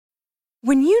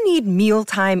When you need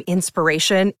mealtime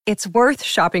inspiration, it's worth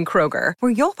shopping Kroger,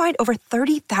 where you'll find over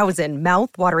 30,000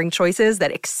 mouth-watering choices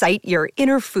that excite your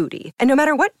inner foodie. And no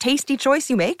matter what tasty choice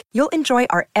you make, you'll enjoy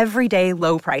our everyday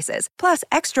low prices, plus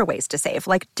extra ways to save,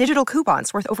 like digital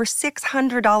coupons worth over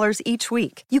 $600 each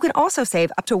week. You can also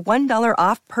save up to $1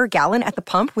 off per gallon at the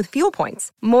pump with fuel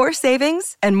points. More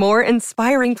savings and more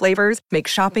inspiring flavors make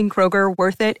shopping Kroger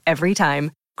worth it every time.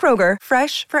 Kroger,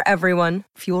 fresh for everyone.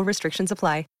 Fuel restrictions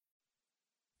apply.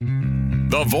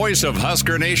 The voice of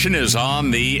Husker Nation is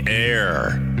on the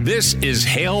air. This is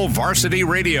Hail Varsity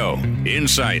Radio.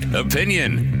 Insight,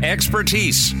 opinion,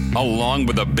 expertise, along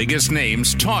with the biggest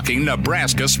names talking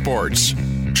Nebraska sports.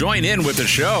 Join in with the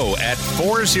show at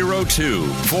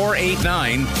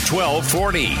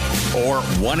 402-489-1240 or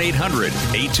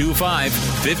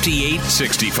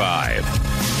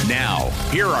 1-800-825-5865. Now,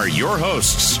 here are your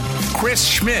hosts, Chris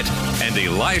Schmidt and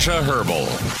Elijah Herbal.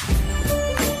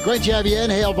 Great to have you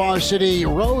in, Hail Varsity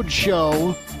Road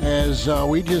Show, as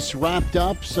we just wrapped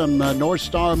up some North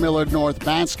Star Millard North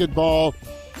basketball,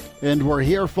 and we're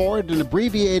here for it, an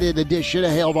abbreviated edition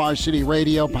of Hail Varsity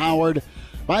Radio, powered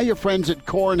by your friends at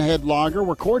Cornhead Lager.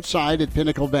 We're courtside at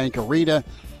Pinnacle Bank Arena.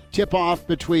 Tip-off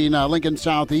between Lincoln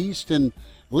Southeast and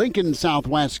Lincoln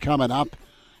Southwest coming up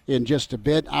in just a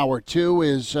bit. Hour 2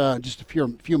 is just a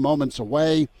few moments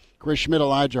away. Chris Schmidt,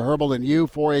 Elijah Herbal, and you,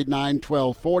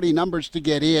 489-1240. Numbers to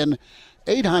get in,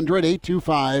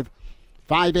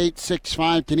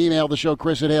 800-825-5865. Can email the show,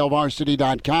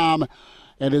 chris@hailvarsity.com.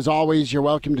 And as always, you're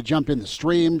welcome to jump in the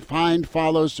stream, find,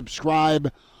 follow,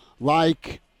 subscribe,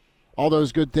 like, all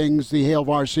those good things. The Hail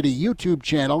Varsity YouTube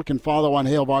channel can follow on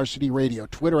Hail Varsity Radio.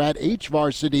 Twitter at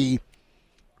HVarsity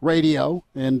Radio,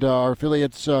 and our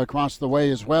affiliates across the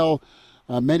way as well.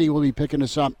 Many will be picking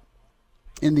us up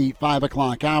in the 5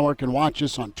 o'clock hour. Can watch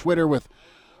us on Twitter with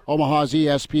Omaha's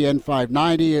ESPN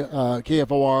 590,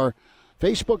 KFOR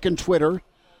Facebook and Twitter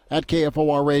at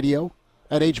KFOR Radio,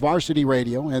 at HVarsity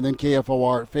Radio, and then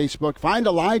KFOR Facebook. Find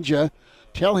Elijah.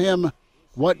 Tell him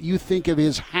what you think of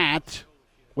his hat.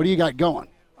 What do you got going?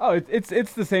 Oh, it's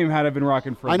the same hat I've been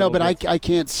rocking for a I know, little but bit. I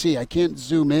can't see. I can't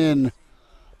zoom in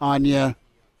on you.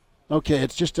 Okay,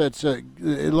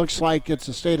 it looks like it's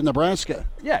the state of Nebraska.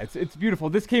 Yeah, it's beautiful.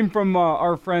 This came from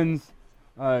our friends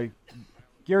Gary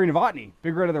Novotny,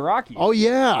 Big Red of the Rockies. Oh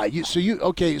yeah, so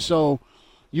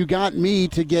you got me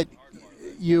to get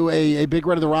you a Big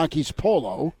Red of the Rockies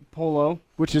polo,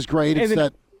 which is great. It's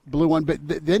that blue one, but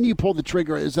then you pull the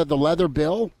trigger. Is that the leather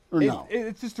bill or no?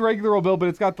 It's just a regular old bill, but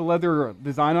it's got the leather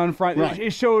design on front. Right.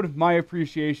 It showed my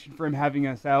appreciation for him having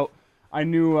us out. I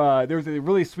knew there was a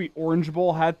really sweet Orange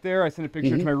Bowl hat there. I sent a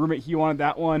picture to my roommate. He wanted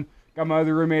that one. Got my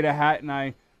other roommate a hat, and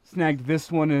I snagged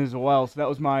this one as well. So that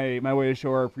was my way to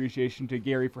show our appreciation to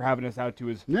Gary for having us out to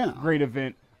his great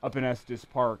event up in Estes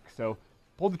Park. So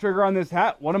pulled the trigger on this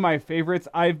hat. One of my favorites.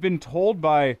 I've been told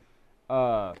by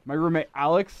my roommate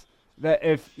Alex that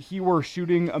if he were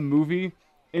shooting a movie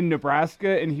in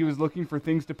Nebraska and he was looking for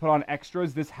things to put on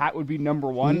extras, this hat would be number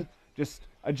one. Just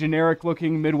a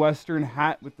generic-looking Midwestern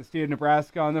hat with the state of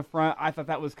Nebraska on the front. I thought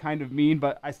that was kind of mean,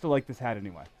 but I still like this hat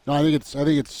anyway. No, I think it's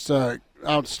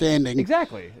outstanding.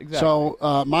 Exactly. So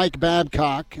Mike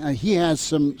Babcock, he has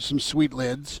some sweet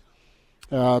lids,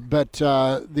 but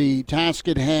the task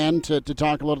at hand to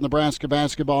talk a little Nebraska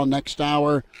basketball next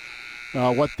hour,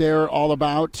 what they're all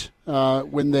about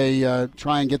when they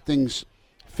try and get things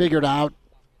figured out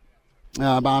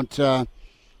about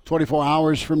 24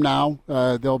 hours from now.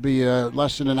 There'll be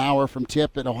less than an hour from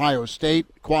tip at Ohio State.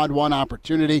 Quad 1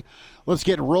 opportunity. Let's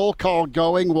get roll call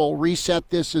going. We'll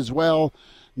reset this as well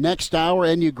next hour.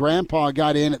 NU Grandpa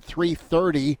got in at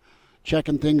 3:30,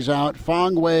 checking things out.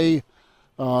 Fongwei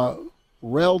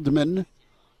Reldman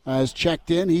has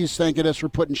checked in. He's thanking us for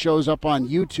putting shows up on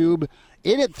YouTube.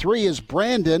 In at 3 is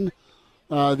Brandon,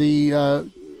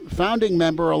 the founding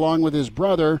member, along with his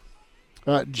brother,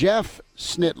 Jeff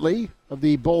Snitley of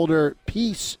the Boulder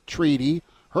Peace Treaty.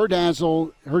 Her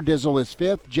dizzle is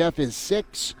 5th. Jeff is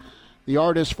 6. The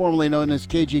artist formerly known as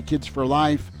KG Kids for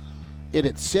Life. It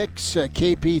at 6.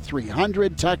 KP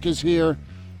 300. Tuck is here.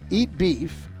 Eat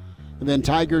Beef. And then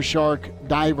Tiger Shark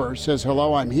Diver says,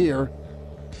 hello, I'm here.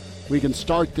 We can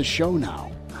start the show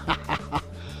now.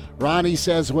 Ronnie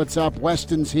says, what's up?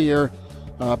 Weston's here.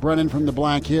 Brennan from the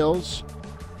Black Hills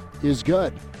is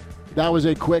good. That was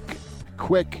a quick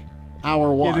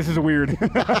Hour 1. Yeah, this is weird.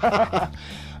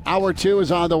 Hour 2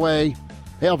 is on the way.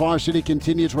 Hail Varsity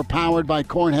continues. We're powered by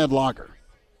Cornhead Lager.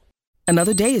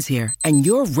 Another day is here, and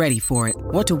you're ready for it.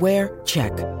 What to wear?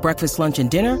 Check. Breakfast, lunch,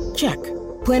 and dinner? Check.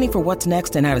 Planning for what's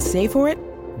next and how to save for it?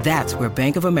 That's where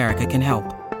Bank of America can help.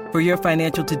 For your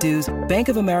financial to-dos, Bank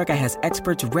of America has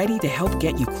experts ready to help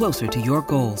get you closer to your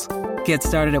goals. Get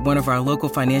started at one of our local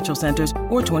financial centers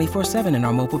or 24/7 in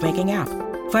our mobile banking app.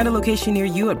 Find a location near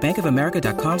you at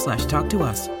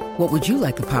bankofamerica.com/talktous. What would you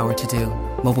like the power to do?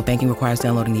 Mobile banking requires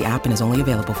downloading the app and is only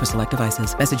available for select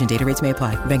devices. Message and data rates may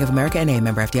apply. Bank of America N.A.,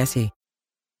 member FDIC.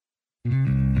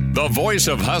 The voice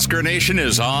of Husker Nation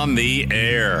is on the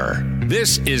air.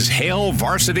 This is Hail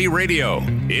Varsity Radio.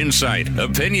 Insight,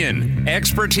 opinion,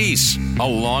 expertise,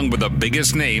 along with the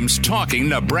biggest names talking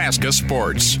Nebraska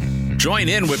sports. Join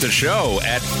in with the show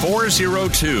at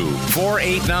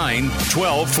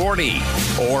 402-489-1240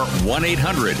 or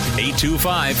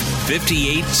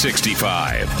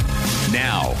 1-800-825-5865.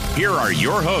 Now, here are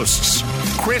your hosts,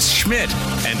 Chris Schmidt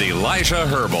and Elijah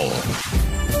Herbal.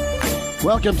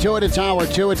 Welcome to it. It's Hour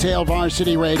 2. It's Hail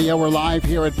Varsity Radio. We're live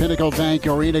here at Pinnacle Bank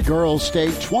Arena, Girls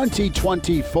State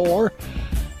 2024.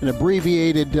 An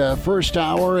abbreviated first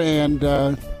hour,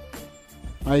 and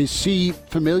I see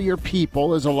familiar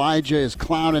people as Elijah is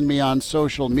clowning me on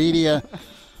social media.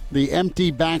 The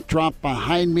empty backdrop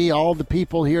behind me, all the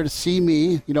people here to see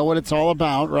me. You know what it's all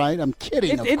about, right? I'm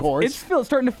kidding, of course. It's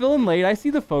starting to fill in late. I see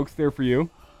the folks there for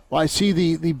you. Well, I see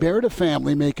the Berta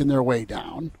family making their way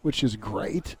down, which is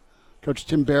great. Coach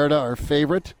Tim Berta, our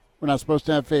favorite. We're not supposed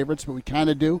to have favorites, but we kind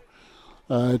of do.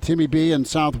 Timmy B and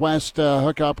Southwest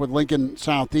hook up with Lincoln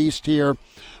Southeast here.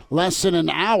 Less than an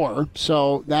hour,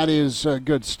 so that is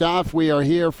good stuff. We are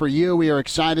here for you. We are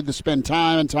excited to spend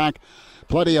time and talk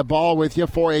plenty of ball with you.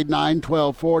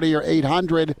 489-1240 or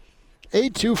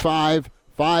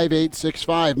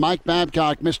 800-825-5865. Mike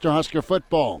Babcock, Mr. Husker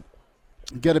Football,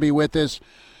 going to be with us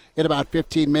in about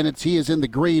 15 minutes. He is in the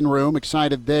green room,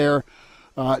 excited there.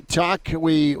 Tuck,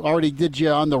 we already did you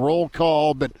on the roll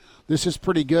call, but this is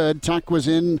pretty good. Tuck was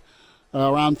in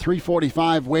around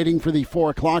 3:45 waiting for the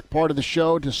 4 o'clock part of the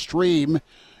show to stream.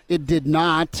 It did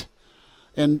not.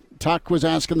 And Tuck was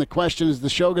asking the question, is the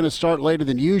show going to start later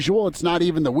than usual? It's not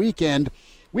even the weekend.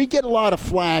 We get a lot of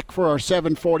flack for our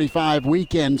 7:45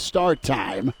 weekend start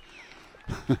time.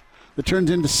 That turns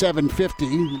into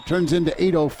 7:50. It turns into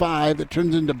 8:05. That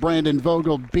turns into Brandon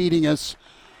Vogel beating us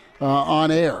on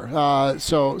air.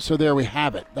 So there we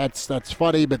have it. That's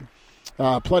funny, but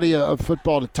plenty of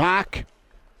football to talk.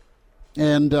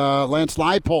 And Lance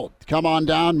Leipold, come on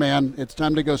down, man. It's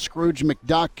time to go Scrooge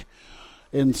McDuck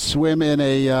and swim in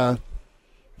a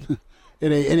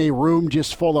in a room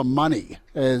just full of money,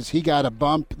 as he got a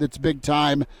bump that's big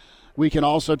time. We can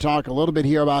also talk a little bit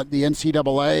here about the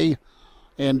NCAA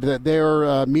and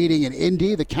their meeting in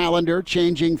Indy, the calendar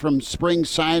changing from spring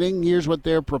signing. Here's what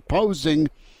they're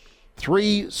proposing.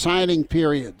 3 signing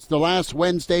periods. The last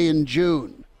Wednesday in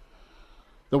June.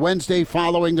 The Wednesday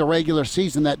following the regular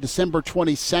season, that December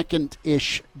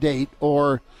 22nd-ish date,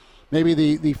 or maybe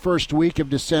the first week of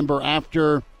December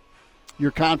after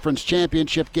your conference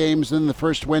championship games, then the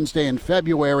first Wednesday in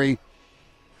February.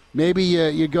 Maybe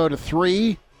you go to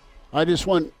 3. I just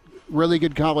want really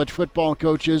good college football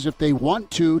coaches, if they want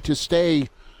to stay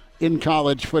in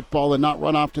college football and not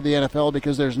run off to the NFL,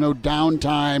 because there's no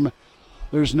downtime.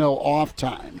 There's no off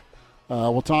time.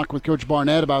 We'll talk with Coach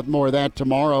Barnett about more of that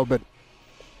tomorrow. But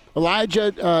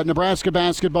Elijah, Nebraska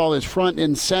basketball is front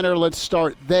and center. Let's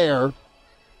start there.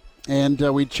 And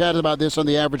we chatted about this on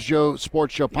the Average Joe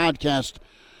Sports Show podcast.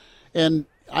 And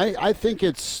I think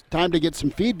it's time to get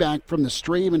some feedback from the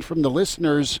stream and from the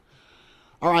listeners.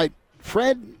 All right,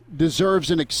 Fred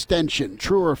deserves an extension,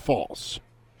 true or false?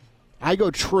 I go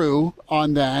true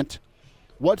on that.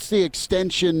 What's the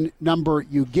extension number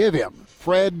you give him?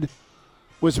 Fred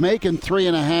was making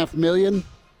 $3.5 million,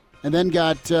 and then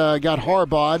got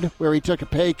Harbaugh'd, where he took a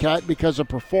pay cut because of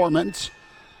performance.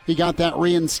 He got that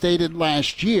reinstated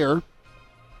last year.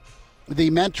 The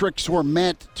metrics were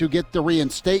met to get the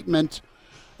reinstatement,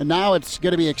 and now it's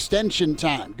going to be extension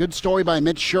time. Good story by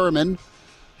Mitch Sherman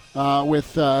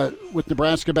with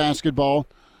Nebraska basketball,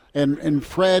 and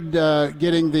Fred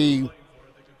getting the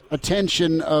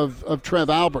attention of Trev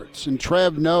Alberts. And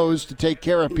Trev knows to take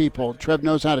care of people. Trev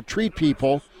knows how to treat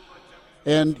people.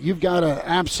 And you've got to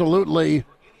absolutely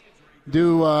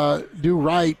do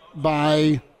right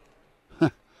by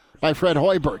Fred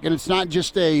Hoiberg. And it's not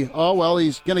just he's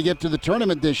going to get to the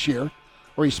tournament this year,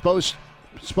 or he's supposed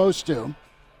to.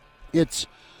 It's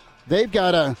they've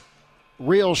got a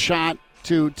real shot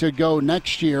to go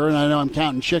next year, and I know I'm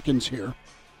counting chickens here,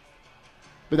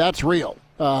 but that's real.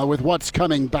 With what's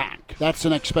coming back. That's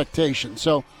an expectation.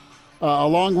 So a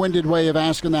long-winded way of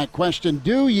asking that question.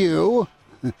 Do you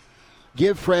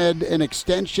give Fred an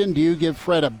extension? Do you give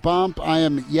Fred a bump? I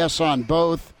am yes on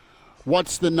both.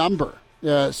 What's the number?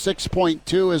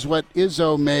 6.2 is what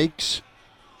Izzo makes.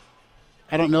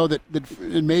 I don't know that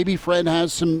maybe Fred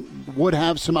would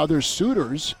have some other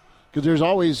suitors, because there's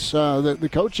always the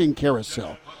coaching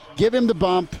carousel. Give him the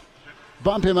bump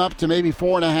him up to maybe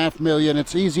 $4.5 million.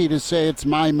 It's easy to say it's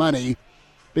my money,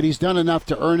 but he's done enough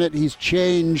to earn it. He's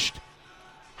changed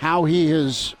how he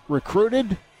has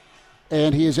recruited,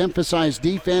 and he has emphasized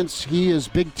defense. He is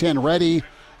Big Ten ready,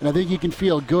 and I think you can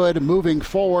feel good moving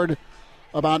forward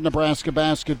about Nebraska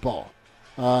basketball.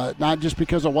 Not just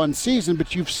because of one season,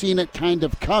 but you've seen it kind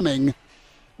of coming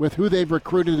with who they've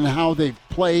recruited and how they've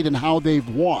played and how they've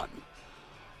won.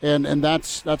 And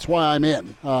that's why I'm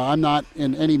in. I'm not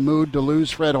in any mood to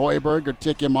lose Fred Hoiberg or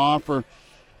tick him off or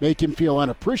make him feel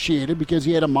unappreciated, because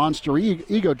he had a monster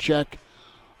ego check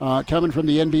coming from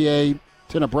the NBA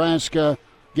to Nebraska,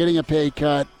 getting a pay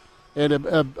cut, and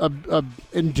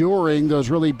enduring those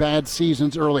really bad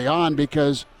seasons early on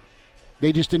because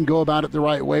they just didn't go about it the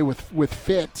right way with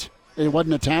fit. It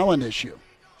wasn't a talent issue.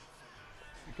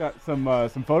 Got some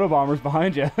photo bombers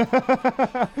behind you.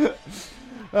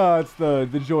 It's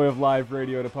the joy of live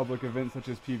radio at a public event such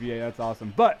as PVA. That's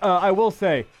awesome. But I will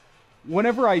say,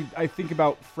 whenever I think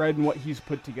about Fred and what he's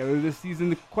put together this season,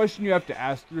 the question you have to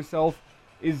ask yourself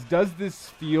is, does this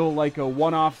feel like a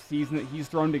one-off season that he's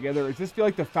thrown together? Does this feel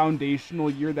like the foundational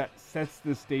year that sets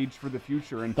the stage for the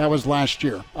future? And that was last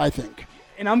year, I think.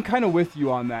 And I'm kind of with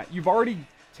you on that.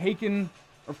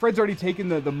 Fred's already taken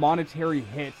the monetary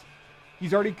hit.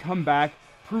 He's already come back,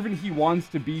 proven he wants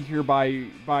to be here by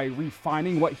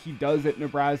refining what he does at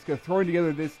Nebraska, throwing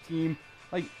together this team.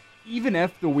 Like, even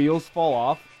if the wheels fall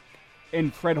off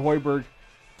and Fred Hoiberg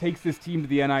takes this team to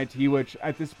the NIT, which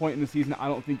at this point in the season I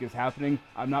don't think is happening.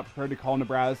 I'm not prepared to call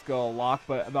Nebraska a lock,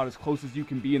 but about as close as you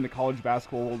can be in the college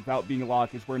basketball world without being a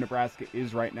lock is where Nebraska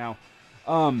is right now.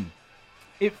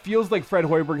 It feels like Fred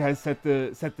Hoiberg has set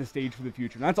the stage for the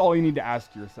future. And that's all you need to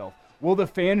ask yourself. Will the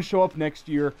fans show up next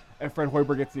year if Fred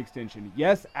Hoiberg gets an extension?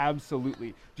 Yes,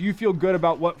 absolutely. Do you feel good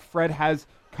about what Fred has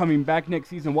coming back next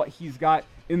season, what he's got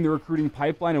in the recruiting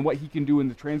pipeline, and what he can do in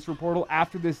the transfer portal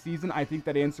after this season? I think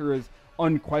that answer is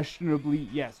unquestionably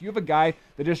yes. You have a guy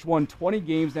that just won 20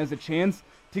 games and has a chance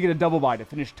to get a double bye, to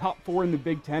finish top 4 in the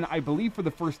Big Ten, I believe for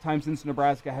the first time since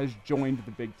Nebraska has joined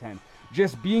the Big Ten.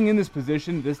 Just being in this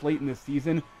position this late in the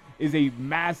season is a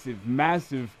massive,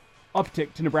 massive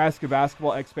uptick to Nebraska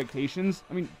basketball expectations.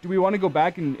 I mean, do we want to go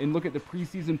back and look at the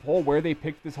preseason poll where they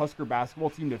picked this Husker basketball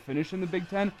team to finish in the Big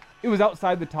Ten? It was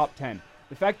outside the top 10.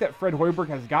 The fact that Fred Hoiberg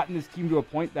has gotten this team to a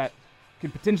point that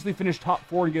could potentially finish top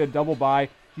 4 and get a double bye,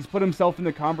 he's put himself in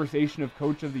the conversation of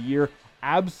Coach of the Year.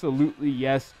 Absolutely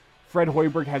yes. Fred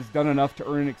Hoiberg has done enough to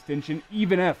earn an extension,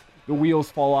 even if the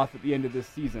wheels fall off at the end of this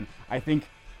season. I think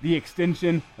the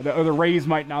extension or the raise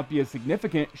might not be as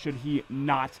significant should he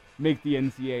not make the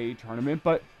NCAA tournament.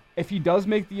 But if he does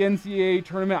make the NCAA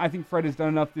tournament, I think Fred has done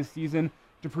enough this season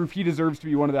to prove he deserves to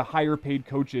be one of the higher paid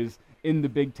coaches in the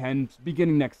Big Ten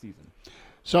beginning next season.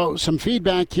 So some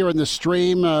feedback here in the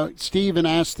stream. Steven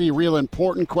asked the real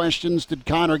important questions. Did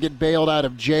Connor get bailed out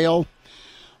of jail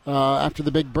after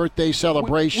the big birthday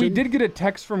celebration? We did get a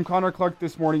text from Connor Clark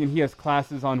this morning, and he has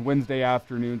classes on Wednesday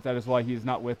afternoons. That is why he's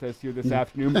not with us here this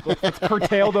afternoon. Let's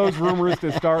curtail those rumors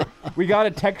to start. We got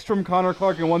a text from Connor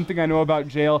Clark, and one thing I know about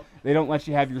jail, they don't let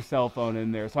you have your cell phone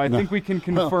in there. So I think we can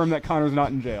confirm that Connor's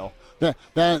not in jail.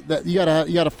 That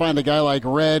you gotta find a guy like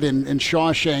Red in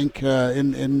Shawshank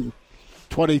in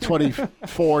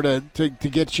 2024 to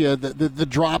get you the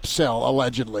drop cell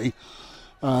allegedly.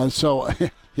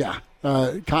 Yeah.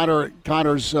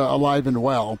 Connor's alive and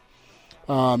well.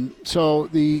 So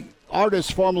the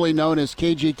artist formerly known as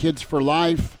KG Kids for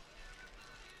Life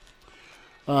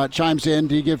chimes in.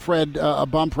 Do you give Fred a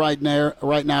bump right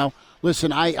now?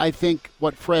 Listen, I think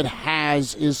what Fred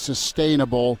has is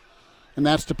sustainable, and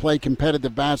that's to play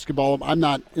competitive basketball. I'm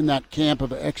not in that camp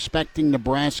of expecting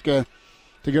Nebraska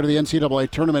to go to the NCAA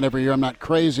tournament every year. I'm not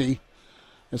crazy.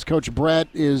 As Coach Brett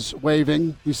is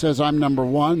waving, he says, I'm number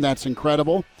one. That's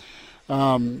incredible.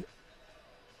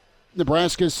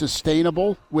 Nebraska is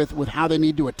sustainable with how they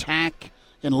need to attack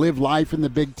and live life in the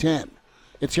Big Ten.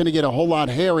 It's going to get a whole lot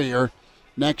hairier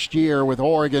next year with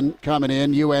Oregon coming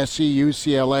in, USC,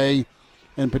 UCLA,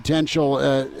 and potential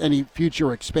any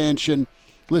future expansion.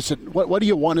 Listen, what do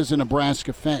you want as a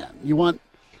Nebraska fan? You want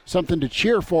something to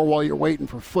cheer for while you're waiting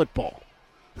for football.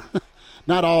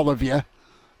 Not all of you.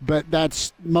 But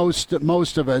that's most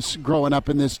of us growing up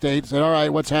in this state said, all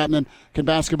right, what's happening? Can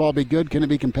basketball be good? Can it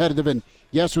be competitive? And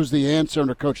yes was the answer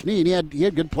under Coach Nee. And he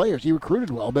had good players. He recruited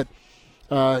well. But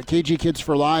KG Kids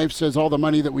for Life says all the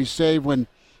money that we saved when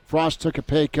Frost took a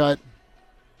pay cut,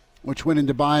 which went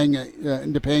into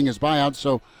paying his buyout,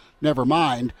 so never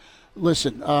mind.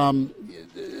 Listen,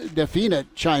 Defina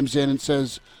chimes in and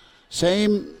says,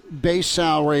 same base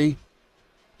salary,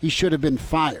 he should have been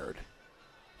fired,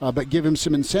 but give him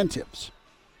some incentives.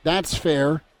 That's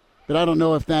fair, but I don't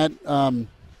know if that.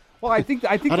 Well, I think the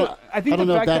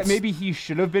fact that maybe he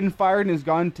should have been fired and has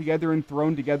gone together and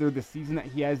thrown together the season that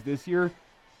he has this year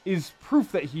is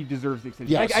proof that he deserves the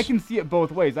extension. Yes. I can see it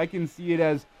both ways. I can see it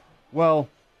as, well,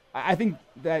 I think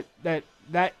that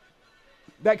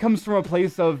comes from a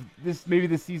place of this. Maybe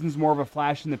this season's more of a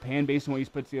flash in the pan based on what he's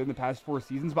put together in the past 4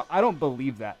 seasons, but I don't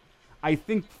believe that. I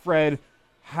think Fred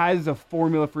has a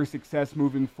formula for success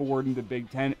moving forward in the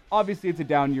Big Ten. Obviously, it's a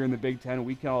down year in the Big Ten.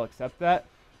 We can all accept that.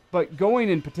 But going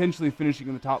and potentially finishing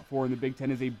in the top 4 in the Big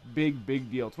Ten is a big,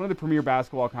 big deal. It's one of the premier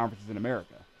basketball conferences in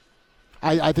America.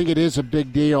 I think it is a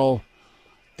big deal,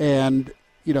 and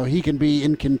he can be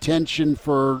in contention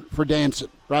for dancing,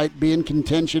 right? Be in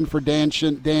contention for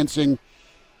dancing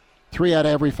 3 out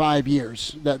of every 5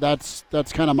 years. That's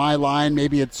kind of my line.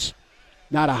 Maybe it's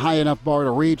not a high enough bar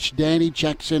to reach. Danny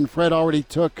checks in. Fred already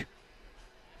took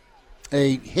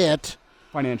a hit.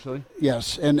 Financially.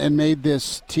 Yes, and made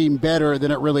this team better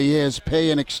than it really is. Pay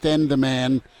and extend the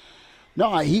man.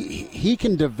 No, he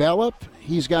can develop.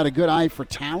 He's got a good eye for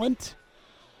talent.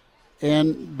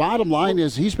 And bottom line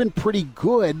is he's been pretty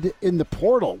good in the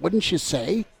portal, wouldn't you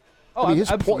say? Oh, I mean,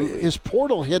 absolutely. His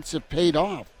portal hits have paid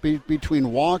off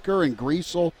between Walker and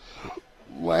Griesel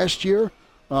last year.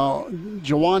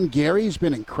 Jawan Gary's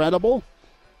been incredible.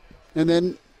 And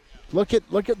then look at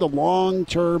the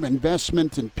long-term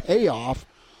investment and payoff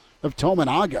of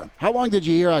Tominaga. How long did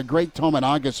you hear how great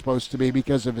Tominaga's supposed to be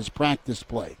because of his practice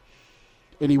play?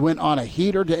 And he went on a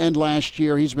heater to end last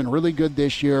year. He's been really good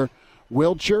this year.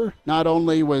 Wilcher not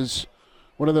only was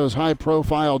one of those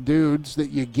high-profile dudes that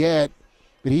you get,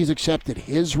 but he's accepted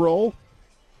his role,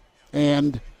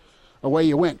 and away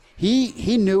you went.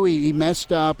 He knew he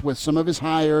messed up with some of his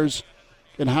hires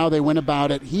and how they went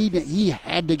about it. He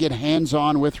had to get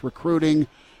hands-on with recruiting,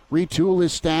 retool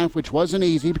his staff, which wasn't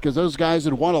easy because those guys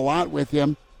had won a lot with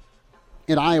him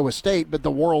in Iowa State, but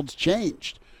the world's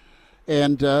changed.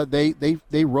 And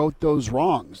they wrote those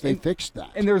wrongs. They fixed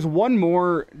that. And there's one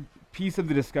more piece of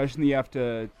the discussion that you have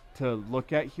to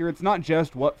look at here. It's not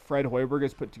just what Fred Hoiberg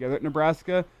has put together at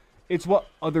Nebraska. It's what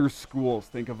other schools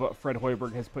think of what Fred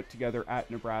Hoiberg has put together at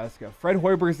Nebraska. Fred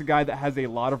Hoiberg is a guy that has a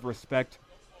lot of respect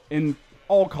in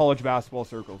all college basketball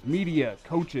circles, media,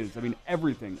 coaches,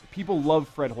 everything. People love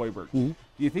Fred Hoiberg. Mm-hmm. Do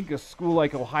you think a school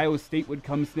like Ohio State would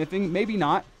come sniffing? Maybe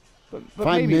not. But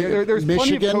maybe. There's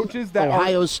Michigan, plenty of coaches that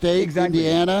Ohio State, exactly.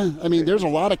 Indiana. There's a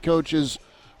lot of coaches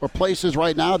or places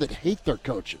right now that hate their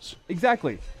coaches.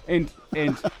 Exactly. And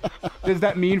does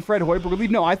that mean Fred Hoiberg would leave?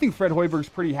 No, I think Fred Hoiberg's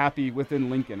pretty happy within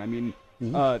Lincoln.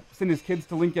 Send his kids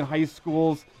to Lincoln high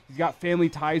schools. He's got family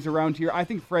ties around here. I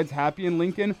think Fred's happy in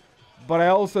Lincoln, but I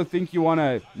also think you want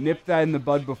to nip that in the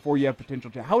bud before you have potential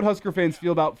change. How would Husker fans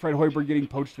feel about Fred Hoiberg getting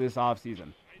poached this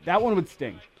offseason? That one would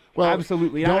sting. Well,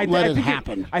 absolutely. Don't let it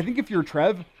happen. I think if you're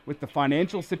Trev, with the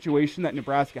financial situation that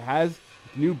Nebraska has,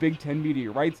 new Big Ten media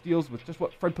rights deals, with just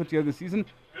what Fred put together this season,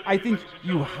 I think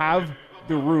you have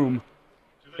the room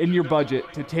in your budget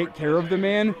to take care of the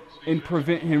man and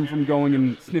prevent him from going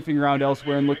and sniffing around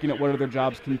elsewhere and looking at what other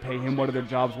jobs can pay him, what other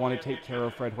jobs want to take care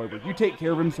of Fred Hoiberg. You take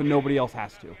care of him so nobody else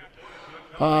has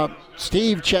to.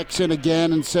 Steve checks in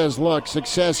again and says, look,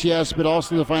 success, yes, but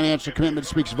also the financial commitment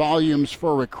speaks volumes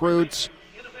for recruits,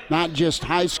 not just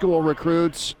high school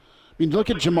recruits. Look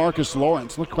at Jamarcus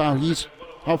Lawrence. Look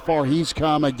how far he's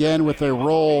come, again, with a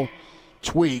role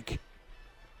tweak.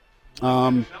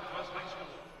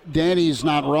 Danny's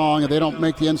not wrong. If they don't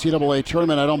make the NCAA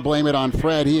tournament, I don't blame it on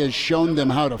Fred. He has shown them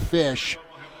how to fish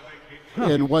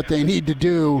and what they need to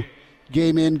do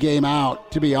game in, game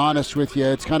out. To be honest with you,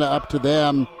 it's kind of up to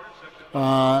them.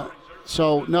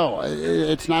 So, no,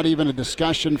 it's not even a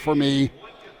discussion for me.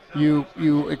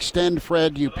 You extend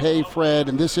Fred, you pay Fred,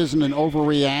 and this isn't an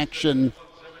overreaction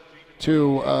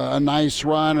to a nice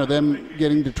run or them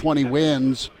getting to 20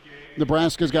 wins.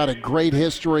 Nebraska's got a great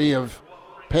history of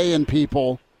paying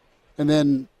people and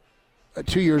then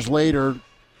 2 years later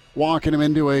walking them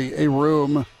into a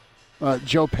room,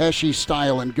 Joe Pesci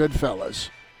style in Goodfellas.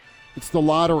 It's the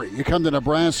lottery. You come to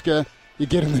Nebraska, you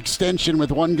get an extension with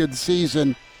one good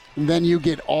season, and then you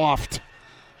get offed,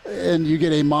 and you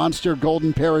get a monster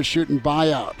golden parachute and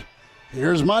buyout.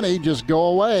 Here's money, just go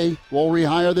away. We'll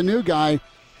rehire the new guy.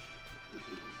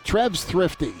 Trev's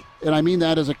thrifty, and I mean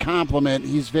that as a compliment.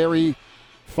 He's very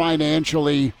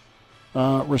financially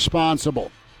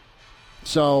responsible.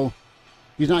 So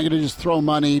he's not going to just throw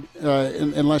money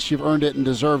unless you've earned it and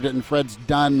deserved it, and Fred's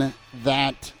done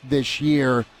that this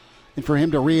year. And for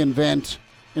him to reinvent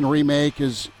and remake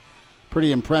is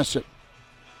pretty impressive.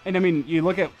 And, I mean, you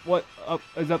look at what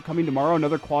is upcoming tomorrow,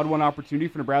 another quad one opportunity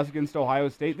for Nebraska against Ohio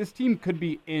State. This team could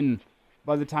be in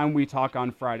by the time we talk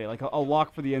on Friday, like a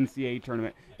lock for the NCAA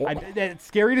tournament. It's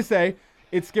scary to say.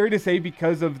 It's scary to say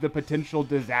because of the potential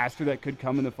disaster that could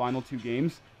come in the final two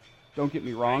games. Don't get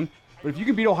me wrong. But if you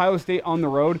can beat Ohio State on the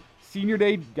road, senior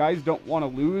day, guys don't want to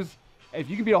lose. If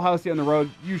you can beat Ohio State on the road,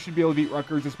 you should be able to beat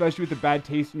Rutgers, especially with the bad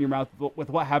taste in your mouth with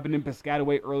what happened in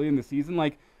Piscataway early in the season.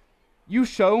 Like, you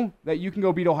show that you can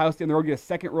go beat Ohio State on the road, get a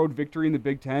second road victory in the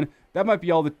Big Ten. That might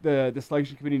be all the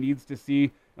selection committee needs to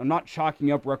see. I'm not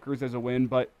chalking up Rutgers as a win,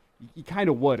 but you kind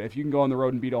of would. If you can go on the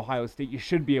road and beat Ohio State, you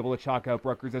should be able to chalk up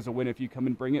Rutgers as a win if you come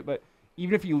and bring it. But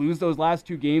even if you lose those last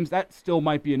two games, that still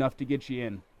might be enough to get you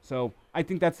in. So I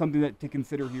think that's something that to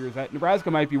consider here is that Nebraska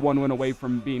might be one win away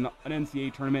from being an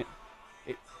NCAA tournament.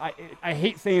 I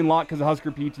hate saying lock because of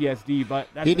Husker PTSD, but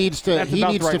he needs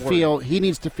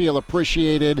to feel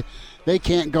appreciated. They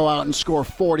can't go out and score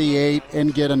 48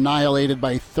 and get annihilated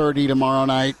by 30 tomorrow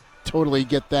night. Totally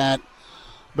get that.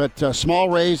 But small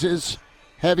raises,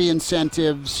 heavy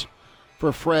incentives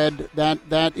for Fred.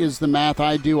 That is the math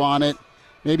I do on it.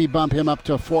 Maybe bump him up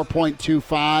to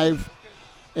 4.25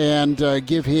 and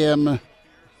give him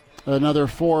another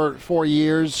four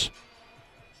years.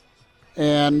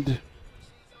 And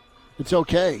it's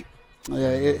okay.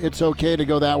 It's okay to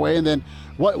go that way. And then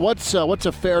what's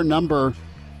a fair number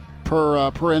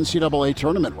per NCAA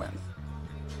tournament win?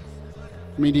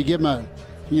 I mean, you give him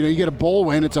you get a bowl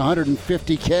win, it's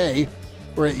 $150K,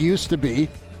 where it used to be.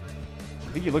 I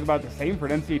think you look about the same for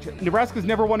an NCAA. Nebraska's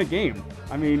never won a game.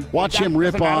 I mean, watch him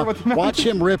rip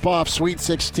off Sweet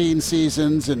 16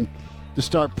 seasons and to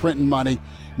start printing money.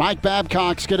 Mike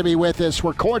Babcock's going to be with us.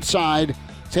 We're courtside.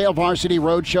 Hail Varsity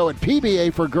Roadshow at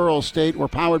PBA for Girls State. We're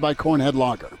powered by Cornhead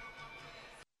Lager.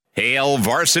 Hail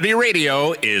Varsity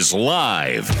Radio is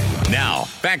live. Now,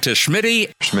 back to Schmitty.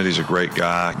 Schmitty's a great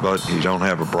guy, but he don't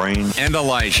have a brain. And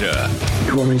Elijah.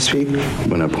 You want me to speak?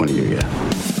 When I point to you,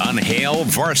 yeah. On Hail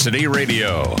Varsity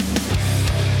Radio.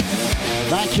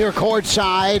 Back here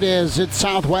courtside is it's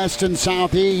Southwest and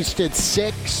Southeast. It's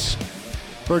 6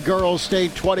 for Girls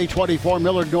State 2024.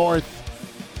 Millard North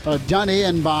done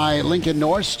in by Lincoln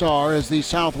North Star as the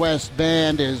Southwest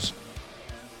Band is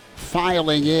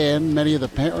filing in. Many of the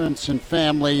parents and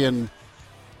family and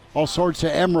all sorts of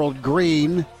emerald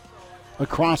green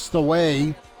across the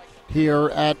way here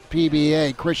at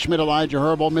PBA. Chris Schmidt, Elijah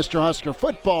Herbal, Mr. Husker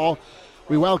Football.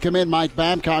 We welcome in Mike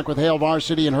Babcock with Hail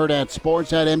Varsity and Herd at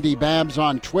Sports. At MD Babs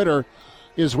on Twitter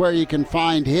is where you can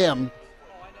find him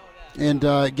and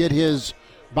get his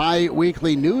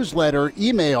bi-weekly newsletter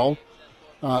email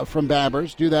from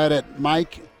Babbers. Do that at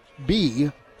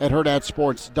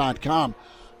MikeB@herdatsports.com.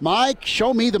 Mike,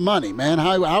 show me the money, man.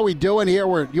 How we doing here?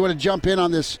 You want to jump in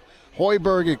on this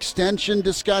Hoiberg extension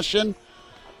discussion?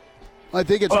 I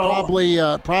think it's probably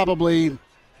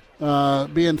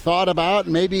being thought about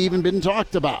and maybe even been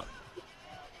talked about.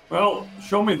 Well,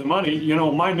 show me the money. You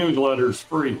know, my newsletter's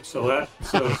free, so that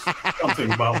says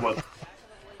something about what.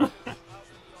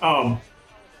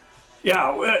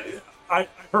 I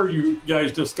heard you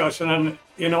guys discussion,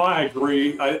 and I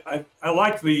agree. I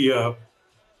like the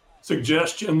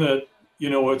suggestion that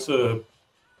it's a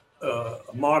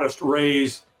modest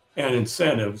raise and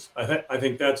incentives. I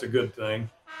think that's a good thing.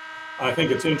 I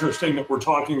think it's interesting that we're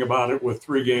talking about it with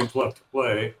 3 games left to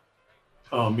play,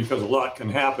 because a lot can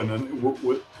happen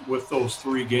with those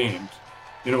 3 games.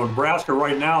 Nebraska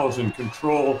right now is in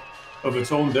control of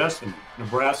its own destiny.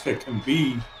 Nebraska can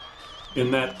be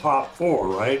in that top 4,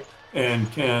 right?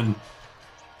 And can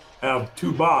have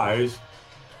 2 byes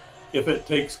if it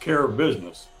takes care of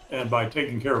business. And by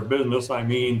taking care of business, I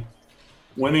mean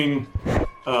winning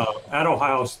at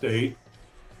Ohio State,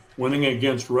 winning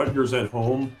against Rutgers at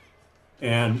home,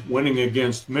 and winning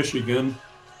against Michigan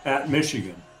at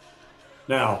Michigan.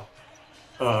 Now,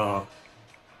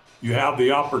 you have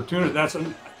the opportunity.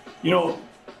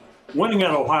 Winning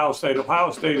at Ohio State.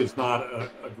 Ohio State is not a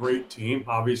great team,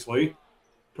 obviously,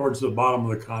 towards the bottom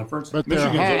of the conference. But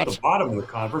Michigan's at the bottom of the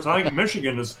conference. I think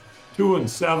Michigan is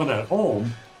 2-7 at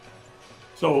home.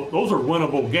 So those are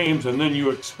winnable games, and then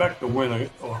you expect to win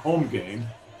a home game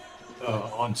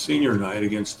on senior night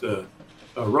against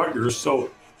Rutgers.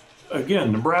 So,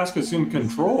 again, Nebraska's in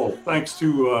control thanks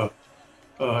to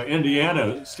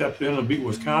Indiana stepped in and beat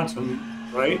Wisconsin,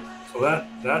 right? So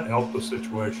that helped the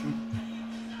situation.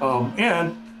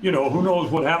 And, who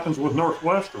knows what happens with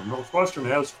Northwestern. Northwestern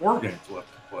has 4 games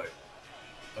left to play.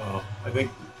 I think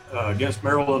against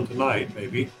Maryland tonight,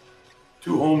 maybe.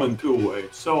 2 home and 2 away.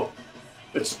 So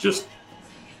it's just,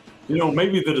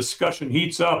 maybe the discussion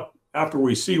heats up after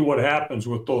we see what happens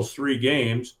with those 3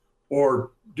 games?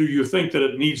 Or do you think that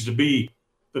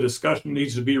the discussion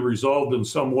needs to be resolved in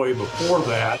some way before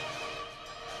that,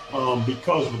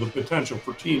 because of the potential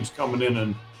for teams coming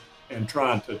in and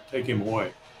trying to take him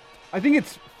away? I think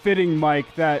it's fitting,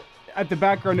 Mike, that at the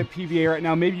background at PBA right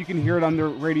now, maybe you can hear it on the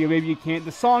radio, maybe you can't.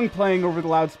 The song playing over the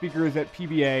loudspeakers at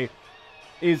PBA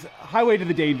is Highway to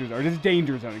the Danger Zone. It's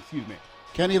Danger Zone, excuse me.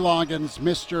 Kenny Loggins,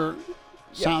 Mr.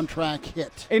 Soundtrack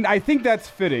hit. And I think that's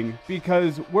fitting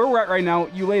because where we're at right now,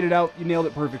 you laid it out, you nailed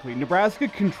it perfectly. Nebraska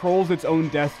controls its own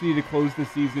destiny to close the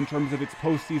season in terms of its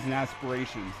postseason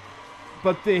aspirations.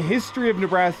 But the history of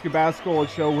Nebraska basketball will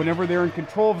show whenever they're in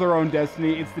control of their own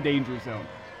destiny, it's the danger zone.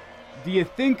 Do you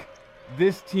think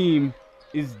this team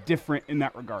is different in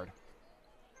that regard?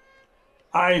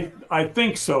 I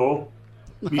think so,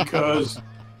 because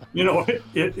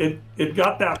it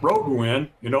got that road win.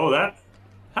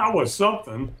 That was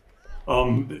something.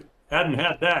 Hadn't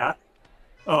had that.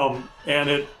 And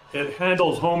it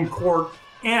handles home court.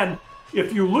 And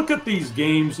if you look at these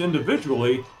games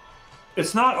individually,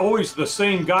 it's not always the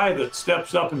same guy that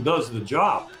steps up and does the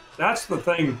job. That's the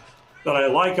thing that I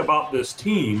like about this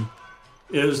team,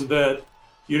 is that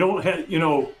you don't have,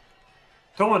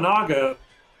 Tominaga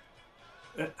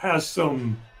has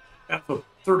a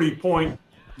 30-point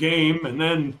game and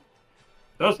then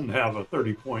doesn't have a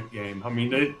 30-point game. I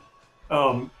mean,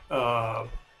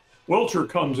 Wilcher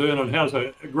comes in and has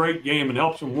a great game and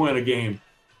helps him win a game.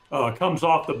 Comes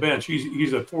off the bench.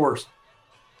 He's a force.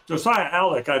 Josiah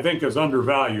Alec, I think, is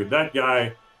undervalued. That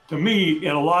guy, to me,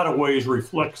 in a lot of ways,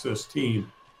 reflects this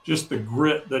team. Just the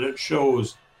grit that it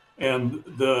shows and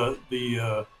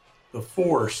the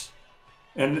force.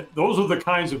 And those are the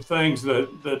kinds of things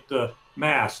that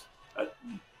mask.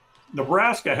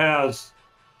 Nebraska has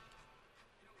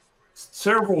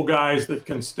several guys that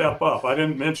can step up. I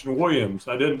didn't mention Williams.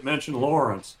 I didn't mention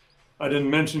Lawrence. I didn't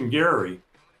mention Gary.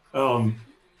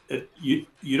 You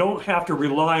don't have to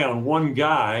rely on one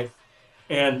guy,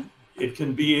 and it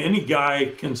can be any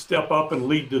guy can step up and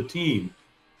lead the team.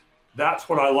 That's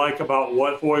what I like about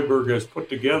what Hoiberg has put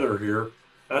together here.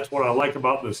 That's what I like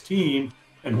about this team.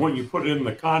 And when you put it in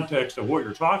the context of what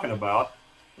you're talking about,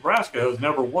 Nebraska has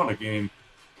never won a game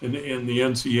in the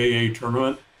NCAA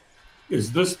tournament.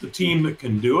 Is this the team that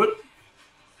can do it?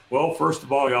 Well, first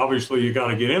of all, obviously you got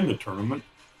to get in the tournament,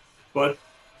 but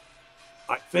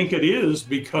I think it is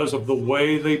because of the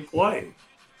way they play.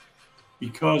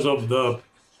 Because of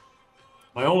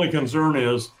my only concern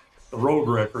is the road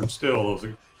record still.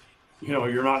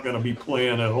 You're not going to be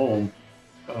playing at home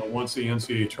once the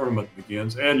NCAA tournament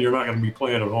begins, and you're not going to be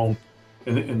playing at home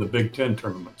in the Big Ten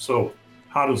tournament. So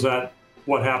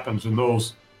what happens in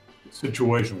those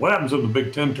situations? What happens in the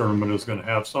Big Ten tournament is going to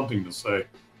have something to say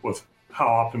with how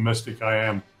optimistic I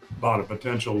am about a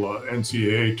potential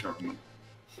NCAA tournament.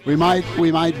 We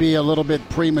might be a little bit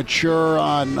premature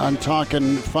on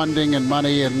talking funding and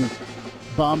money and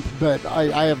bump, but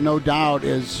I have no doubt,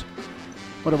 as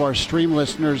one of our stream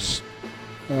listeners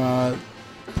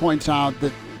points out,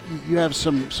 that you have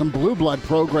some blue blood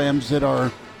programs that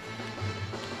are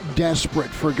desperate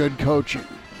for good coaching.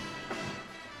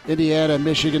 Indiana,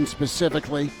 Michigan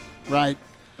specifically, right?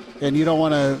 And you don't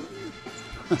want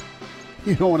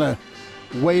to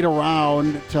wait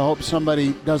around to hope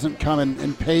somebody doesn't come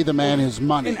and pay the man his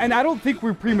money. And I don't think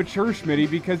we're premature, Schmitty,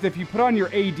 because if you put on your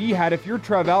AD hat, if you're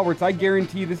Trev Alberts, I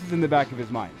guarantee this is in the back of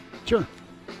his mind. Sure.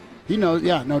 He knows,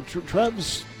 yeah, no,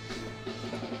 Trev's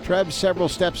several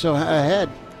steps ahead.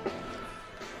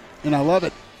 And I love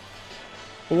it.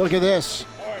 Well, look at this.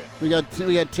 We got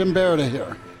Tim Beretta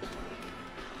here.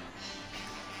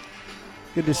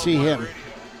 Good to see him.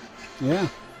 Yeah.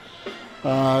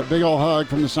 Big old hug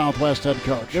from the Southwest head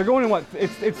coach. They're going in what?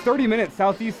 It's 30 minutes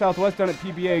southeast, southwest down at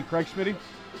PBA, correct, Schmitty?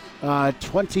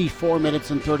 24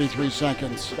 minutes and 33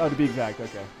 seconds. Oh, to be exact,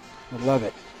 okay. I love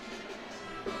it.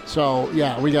 So,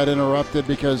 yeah, we got interrupted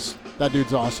because that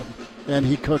dude's awesome. And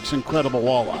he cooks incredible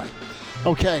walleye.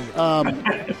 Okay.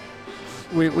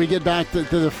 We get back to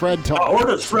the Fred talk. Where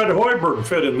does Fred Hoiberg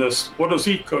fit in this? What does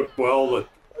he cook well?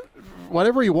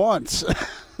 Whatever he wants.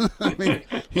 I mean,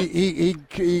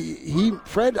 he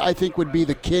Fred, I think, would be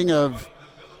the king of,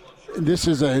 this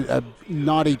is a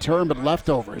naughty term, but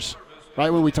leftovers,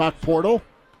 right? When we talk portal,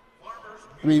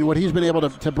 I mean, what he's been able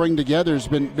to bring together has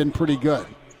been pretty good.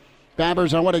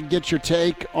 Babbers, I want to get your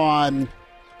take on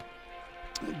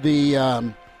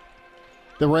the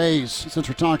Rays, since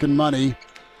we're talking money.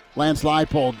 Lance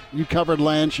Leipold, you covered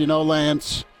Lance. You know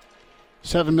Lance,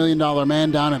 $7 million man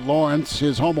down at Lawrence.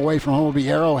 His home away from home will be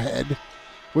Arrowhead,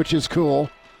 which is cool.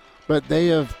 But they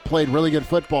have played really good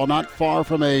football, not far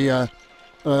from a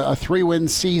a 3-win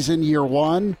season year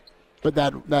one, but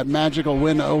that magical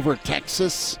win over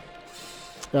Texas.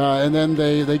 And then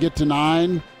they get to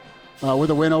 9 with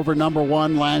a win over number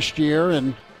 1 last year,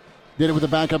 and did it with a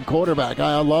backup quarterback.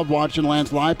 I love watching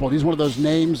Lance Leipold. He's one of those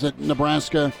names that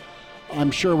Nebraska,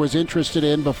 I'm sure, was interested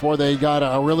in before they got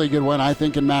a really good one, I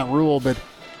think, in Matt Rule. But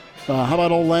how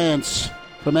about old Lance?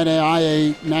 From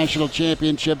NAIA national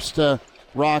championships to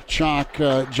Rock Chalk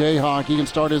Jayhawk, he can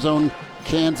start his own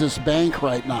Kansas bank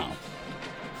right now.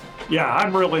 Yeah,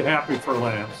 I'm really happy for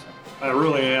Lance. I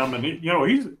really am. And,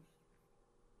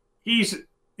 he's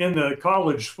in the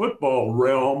college football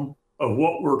realm of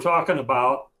what we're talking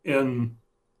about in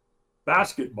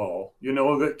basketball.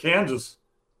 That Kansas,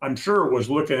 I'm sure, was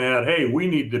looking at, hey, we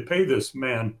need to pay this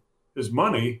man his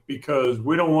money because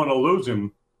we don't want to lose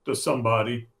him to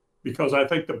somebody, because I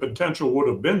think the potential would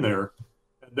have been there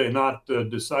had they not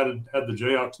had the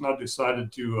Jayhawks not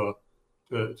decided to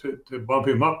bump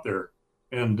him up there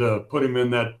and put him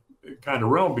in that kind of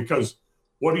realm, because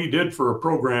what he did for a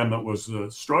program that was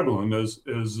struggling is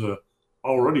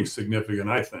already significant,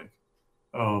 I think.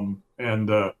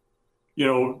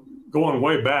 Going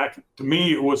way back, to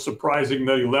me, it was surprising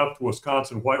that he left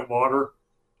Wisconsin Whitewater.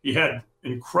 He had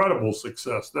incredible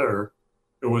success there.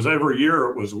 It was every year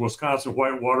it was Wisconsin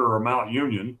Whitewater or Mount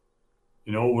Union,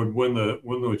 would win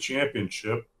the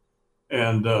championship.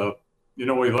 And, he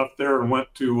left there and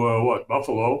went to,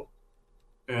 Buffalo.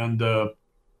 And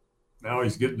now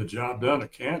he's getting the job done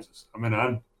at Kansas. I mean,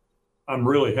 I'm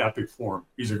really happy for him.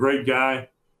 He's a great guy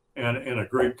and a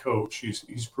great coach.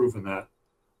 He's proven that.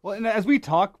 Well, and as we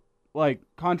talk, like,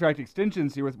 contract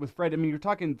extensions here with Fred, I mean, you're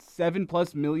talking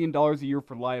 $7+ million a year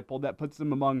for Leipold. That puts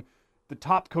him among the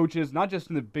top coaches, not just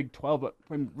in the Big 12, but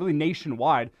really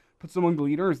nationwide, puts them among the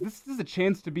leaders. This is a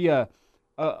chance to be a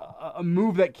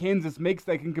move that Kansas makes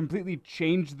that can completely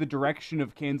change the direction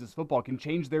of Kansas football, can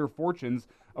change their fortunes.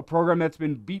 A program that's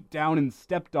been beat down and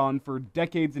stepped on for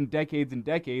decades and decades and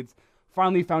decades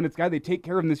finally found its guy. They take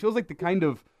care of him. This feels like the kind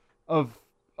of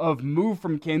move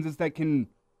from Kansas that can,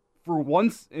 for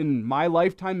once in my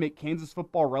lifetime, make Kansas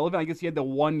football relevant. I guess he had the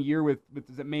 1 year with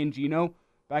is it Mangino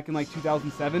back in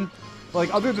 2007. But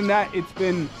other than that, it's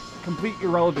been complete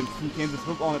irrelevance from Kansas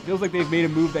football, and it feels like they've made a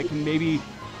move that can maybe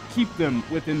keep them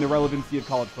within the relevancy of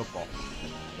college football.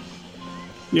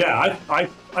 Yeah,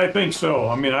 I think so.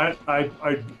 I mean, I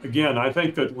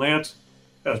think that Lance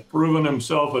has proven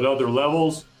himself at other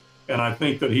levels, and I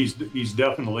think that he's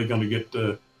definitely going to get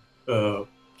to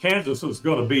Kansas is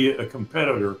going to be a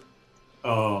competitor.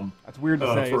 That's weird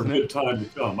to say, for a isn't good it? time to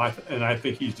come. And I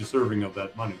think he's deserving of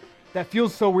that money. That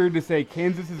feels so weird to say.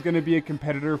 Kansas is going to be a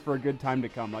competitor for a good time to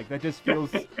come. That just feels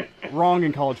wrong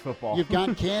in college football. You've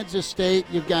got Kansas State,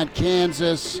 you've got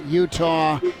Kansas,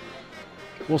 Utah.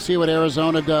 We'll see what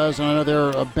Arizona does. I know they're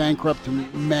a bankrupt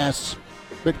mess.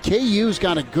 But KU's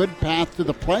got a good path to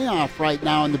the playoff right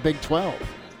now in the Big 12.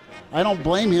 I don't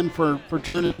blame him for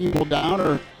turning people down,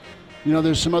 or,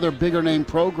 there's some other bigger name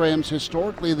programs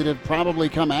historically that have probably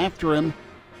come after him.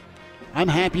 I'm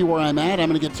happy where I'm at. I'm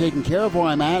going to get taken care of where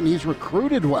I'm at, and he's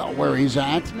recruited well where he's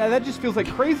at. Now, that just feels like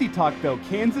crazy talk, though.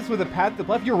 Kansas with a path to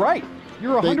the left. You're right.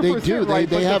 You're 100% they do. right.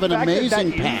 They have an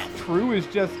amazing that path. Is true is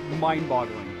just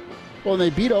mind-boggling. Well, they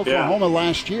beat Oklahoma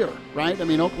last year, right? I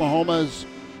mean, Oklahoma's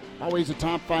always a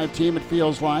top 5 team, it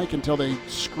feels like, until they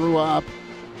screw up.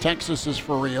 Texas is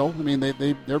for real. I mean,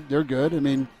 they're good. I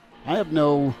mean, I have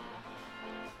no,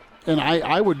 and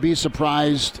I would be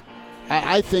surprised.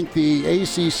 I think the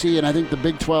ACC and I think the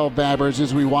Big 12 Babbers,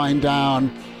 as we wind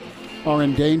down, are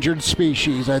endangered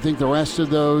species. I think the rest of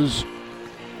those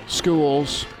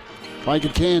schools, like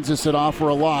at Kansas, that offer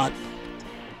a lot,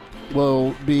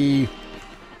 will be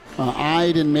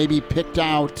eyed and maybe picked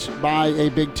out by a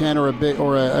Big Ten or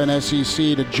an SEC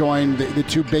to join the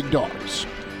two big dogs.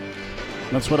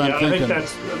 That's what I'm thinking. I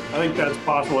think that's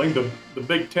possible. I think the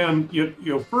Big Ten,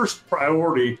 first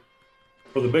priority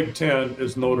for the Big Ten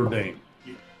is Notre Dame.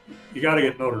 You got to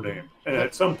get Notre Dame, and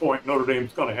at some point Notre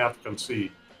Dame's going to have to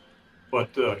concede. But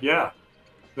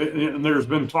and there's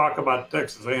been talk about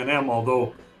Texas A&M,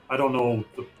 although I don't know,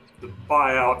 the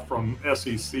buyout from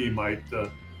SEC might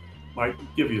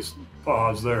give you some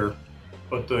pause there.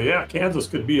 But Kansas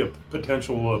could be a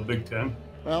potential Big Ten.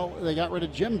 Well, they got rid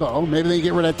of Jimbo. Maybe they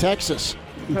get rid of Texas.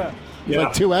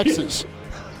 Like 2 X's.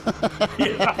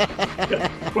 Yeah.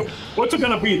 What's it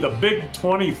going to be? The Big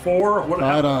 24? When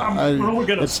are we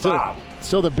going to stop?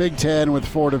 Still the Big 10 with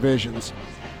 4 divisions.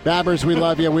 Babbers, we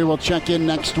love you. We will check in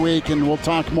next week and we'll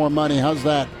talk more money. How's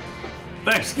that?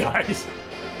 Thanks, guys.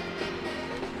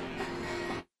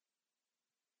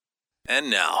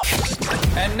 And now,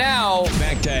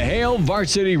 back to Hail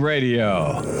Varsity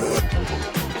Radio.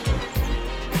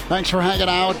 Thanks for hanging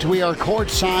out. We are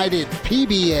courtside at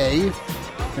PBA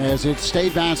as it's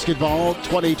state basketball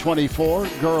 2024.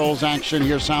 Girls action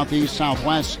here southeast,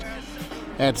 southwest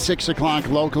at 6 o'clock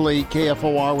locally.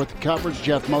 KFOR with the coverage.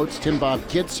 Jeff Moats, Tim Bob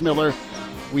Kitzmiller.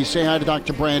 We say hi to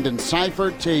Dr. Brandon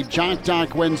Seifert. A Jock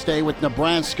Doc Wednesday with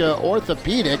Nebraska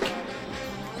Orthopedic.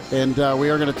 And we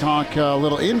are going to talk a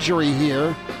little injury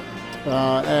here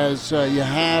as you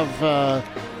have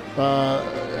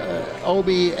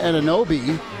Obi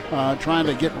Anunoby trying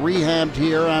to get rehabbed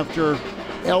here after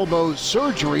elbow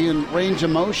surgery, and range of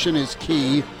motion is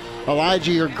key.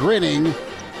 Elijah, you're grinning.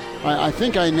 I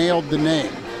think I nailed the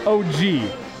name. OG.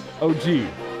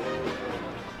 OG?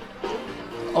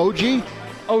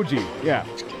 OG, yeah.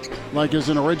 Like as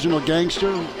an original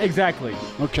gangster? Exactly.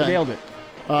 Okay. Nailed it.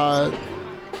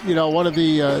 One of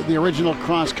the original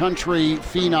cross-country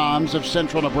phenoms of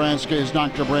Central Nebraska is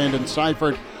Dr. Brandon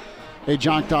Seifert. A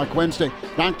Jock Doc Wednesday.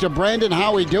 Dr. Brandon,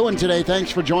 how are we doing today? Thanks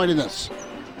for joining us.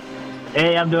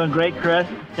 Hey, I'm doing great, Chris.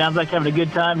 Sounds like having a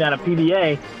good time down at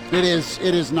PBA. It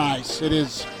is nice. It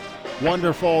is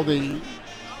wonderful. The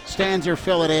stands are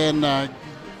filling in.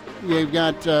 You've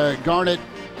got garnet.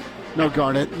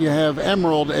 You have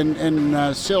emerald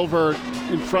and silver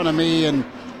in front of me, and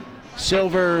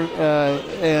silver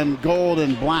and gold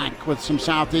and black with some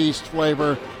southeast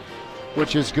flavor,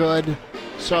 which is good.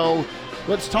 So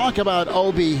let's talk about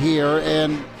Obi here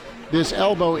and this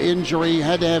elbow injury.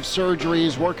 Had to have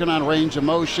surgeries, working on range of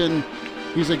motion.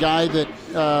 He's a guy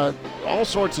that all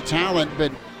sorts of talent,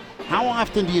 but how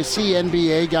often do you see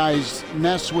NBA guys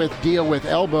deal with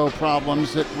elbow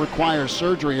problems that require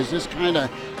surgery? Is this kind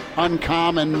of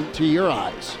uncommon to your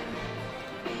eyes?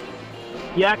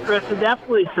 Yeah, Chris,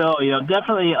 definitely so.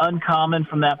 Definitely uncommon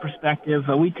from that perspective.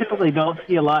 We typically don't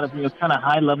see a lot of kind of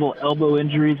high-level elbow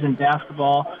injuries in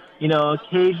basketball.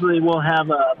 Occasionally we'll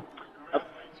have a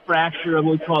fracture of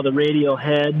what we call the radial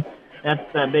head. That's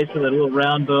basically a little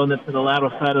round bone that's in the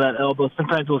lateral side of that elbow.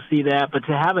 Sometimes we'll see that, but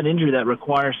to have an injury that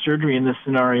requires surgery in this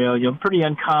scenario, pretty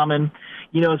uncommon.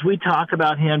 As we talk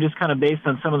about him, just kind of based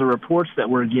on some of the reports that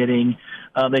we're getting,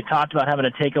 they talked about having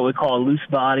to take what we call a loose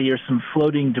body or some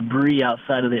floating debris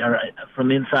outside of from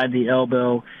inside the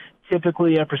elbow.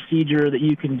 Typically a procedure that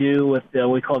you can do with what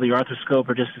we call the arthroscope,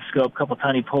 or just a scope, a couple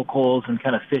tiny poke holes, and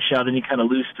kind of fish out any kind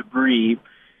of loose debris.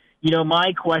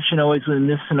 My question always in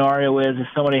this scenario is if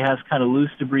somebody has kind of loose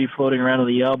debris floating around on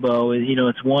the elbow,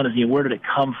 where did it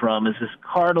come from? Is this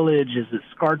cartilage? Is it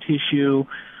scar tissue?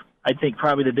 I think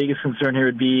probably the biggest concern here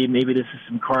would be maybe this is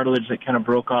some cartilage that kind of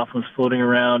broke off and was floating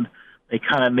around. They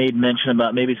kind of made mention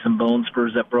about maybe some bone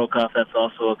spurs that broke off. That's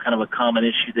also kind of a common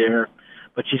issue there.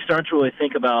 But you start to really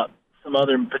think about some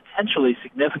other potentially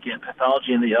significant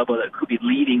pathology in the elbow that could be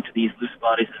leading to these loose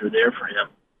bodies that are there for him.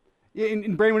 Yeah,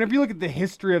 and Brandon, whenever you look at the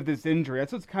history of this injury,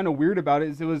 that's what's kind of weird about it,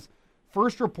 is it was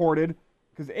first reported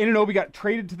because Anunoby got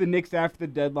traded to the Knicks after the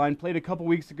deadline, played a couple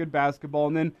weeks of good basketball,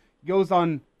 and then goes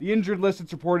on the injured list.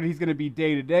 It's reported he's going to be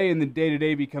day-to-day, and then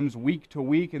day-to-day becomes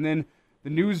week-to-week, and then the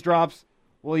news drops,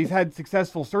 well, he's had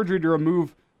successful surgery to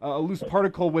remove a loose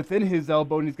particle within his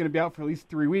elbow, and he's going to be out for at least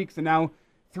 3 weeks, and now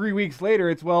 3 weeks later,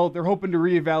 it's, well, they're hoping to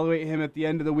reevaluate him at the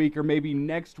end of the week or maybe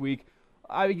next week.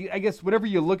 I guess whenever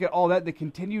you look at all that, the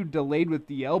continued delayed with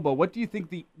the elbow, what do you think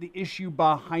the issue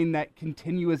behind that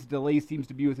continuous delay seems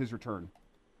to be with his return?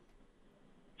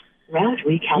 Yeah,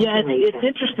 it's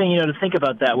interesting, to think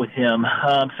about that with him.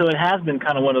 So it has been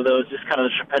kind of one of those, just kind of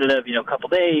this repetitive, couple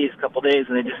days,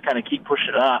 and they just kind of keep pushing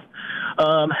it off.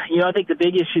 I think the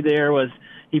big issue there was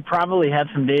he probably had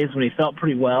some days when he felt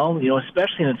pretty well,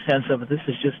 especially in the sense of this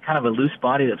is just kind of a loose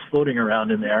body that's floating around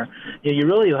in there. You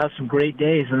really will have some great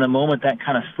days, and the moment that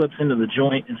kind of slips into the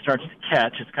joint and starts to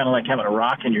catch, it's kind of like having a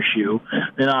rock in your shoe.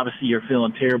 Then obviously you're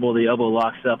feeling terrible, the elbow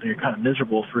locks up, and you're kind of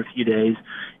miserable for a few days.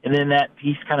 And then that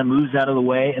piece kind of moves out of the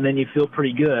way, and then you feel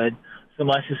pretty good. So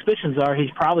my suspicions are he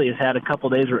probably has had a couple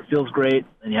days where it feels great,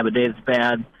 and you have a day that's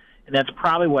bad. And that's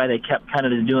probably why they kept kind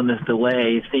of doing this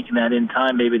delay, thinking that in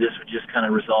time maybe this would just kind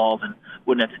of resolve and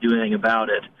wouldn't have to do anything about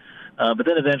it. But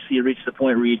then eventually you reach the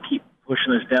point where you keep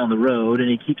pushing this down the road, and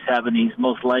he keeps having these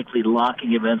most likely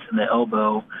locking events in the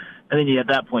elbow. And then at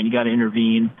that point you got to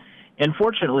intervene. And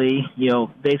fortunately,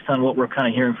 based on what we're kind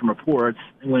of hearing from reports,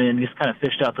 when it just kind of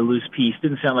fished out the loose piece,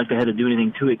 didn't sound like they had to do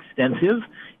anything too extensive.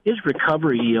 His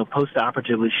recovery,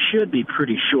 post-operatively should be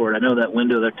pretty short. I know that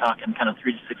window they're talking kind of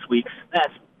 3 to 6 weeks.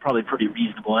 That's probably pretty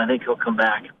reasonable. I think he'll come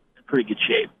back in pretty good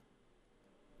shape.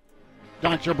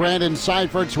 Dr. Brandon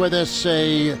Seifert's with us,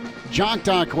 a Jock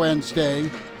Doc Wednesday,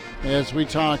 as we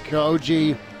talk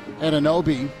OG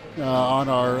Anunoby on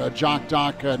our Jock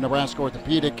Doc Nebraska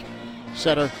Orthopedic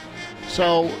Center.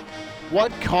 So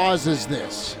what causes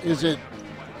this? Is it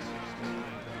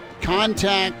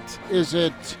contact? Is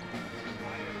it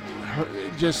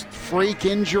just freak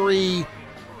injury?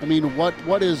 I mean,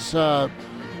 what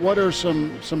are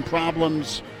some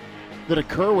problems that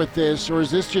occur with this, or is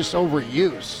this just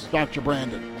overuse, Dr.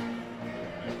 Brandon?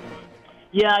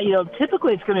 Yeah,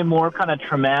 typically it's going to be more kind of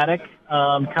traumatic,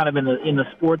 kind of in the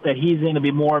sport that he's in. It'll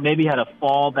be more maybe had a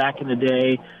fall back in the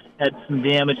day, had some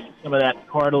damage to some of that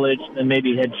cartilage, and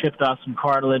maybe had chipped off some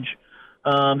cartilage.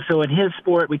 So in his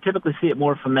sport, we typically see it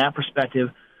more from that perspective.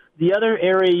 The other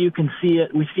area you can see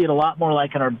it, we see it a lot more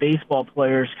like in our baseball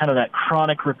players, kind of that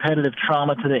chronic repetitive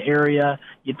trauma to the area.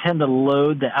 You tend to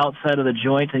load the outside of the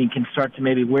joint, and you can start to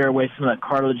maybe wear away some of that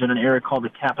cartilage in an area called the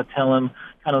capitellum,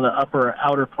 kind of the upper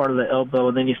outer part of the elbow,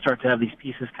 and then you start to have these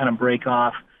pieces kind of break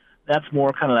off. That's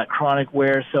more kind of that chronic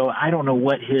wear. So I don't know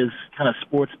what his kind of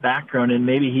sports background, and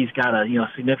maybe he's got a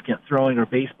significant throwing or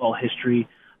baseball history.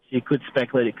 So you could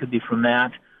speculate it could be from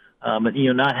that. But,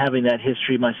 not having that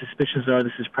history, my suspicions are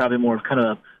this is probably more of kind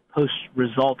of a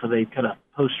post-result of a kind of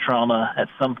post-trauma at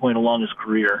some point along his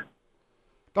career.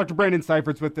 Dr. Brandon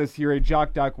Seifert's with us here at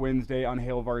Jock Doc Wednesday on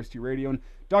Hail Varsity Radio. And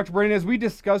Dr. Brandon, as we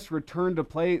discussed return to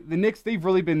play, the Knicks, they've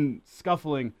really been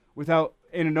scuffling without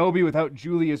Anunoby, without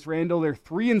Julius Randle. They're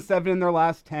 3-7 in their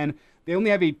last 10. They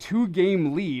only have a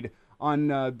 2-game lead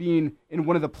on being in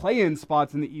one of the play-in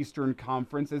spots in the Eastern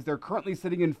Conference, as they're currently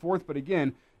sitting in 4th. But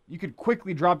again, you could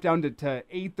quickly drop down to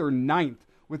 8th or 9th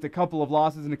with a couple of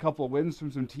losses and a couple of wins from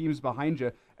some teams behind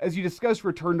you. As you discuss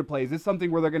return to play, is this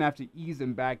something where they're going to have to ease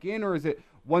him back in, or is it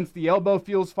once the elbow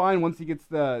feels fine, once he gets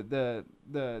the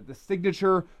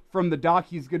signature from the doc,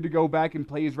 he's good to go back and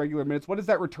play his regular minutes? What does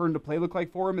that return to play look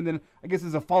like for him? And then I guess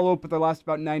as a follow-up with the last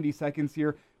about 90 seconds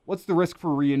here, what's the risk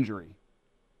for re-injury?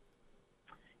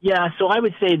 Yeah, so I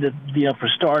would say that, for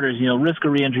starters, risk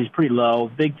of re-injury is pretty low.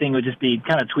 Big thing would just be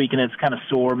kind of tweaking it. It's kind of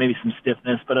sore, maybe some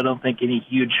stiffness, but I don't think any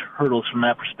huge hurdles from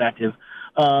that perspective.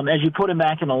 As you put him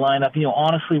back in the lineup,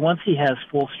 honestly, once he has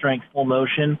full strength, full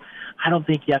motion, I don't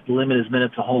think you have to limit his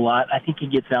minutes a whole lot. I think he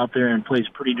gets out there and plays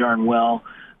pretty darn well.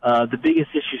 The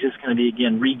biggest issue is just going to be,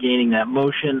 again, regaining that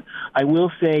motion. I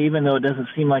will say, even though it doesn't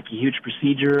seem like a huge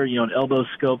procedure, an elbow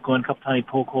scope, going a couple tiny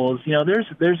poke holes,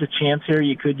 there's a chance here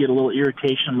you could get a little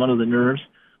irritation on one of the nerves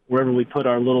wherever we put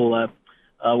our little,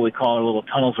 we call our little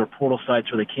tunnels or portal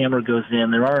sites where the camera goes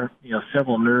in. There are,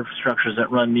 several nerve structures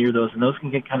that run near those, and those can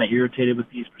get kind of irritated with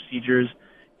these procedures.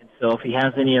 And so if he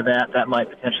has any of that, that might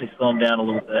potentially slow him down a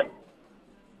little bit.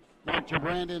 Dr.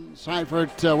 Brandon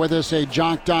Seifert with us, a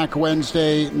Jock Doc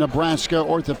Wednesday, Nebraska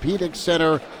Orthopedic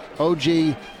Center,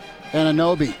 OG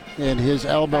Anunoby and his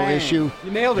elbow issue.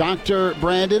 You nailed it. Dr.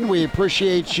 Brandon, we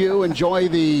appreciate you. Enjoy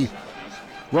the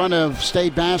run of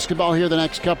state basketball here the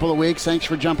next couple of weeks. Thanks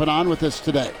for jumping on with us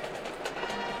today.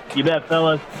 You bet,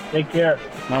 fellas. Take care.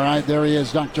 All right, there he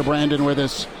is, Dr. Brandon with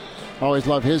us. Always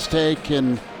love his take,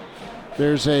 and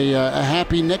there's a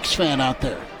happy Knicks fan out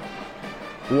there.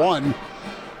 One.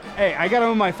 Hey, I got him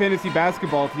on my fantasy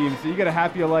basketball team, so you got a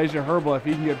happy Elijah Herbal if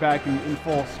he can get back in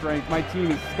full strength. My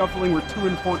team is scuffling. We're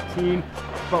 2-14,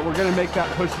 but we're going to make that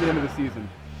push to the end of the season.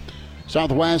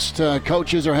 Southwest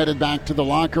coaches are headed back to the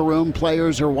locker room.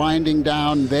 Players are winding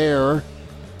down there.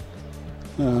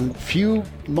 Few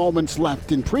moments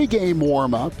left in pregame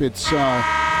warm-up. It's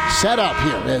set up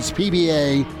here as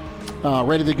PBA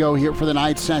ready to go here for the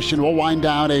night session. We'll wind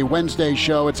down a Wednesday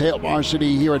show. It's Hail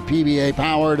Varsity here at PBA,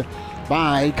 powered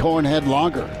by Cornhead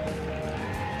Lager.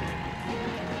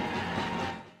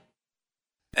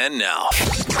 And now,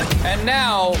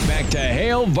 back to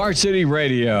Hail Varsity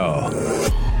Radio.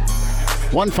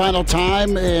 One final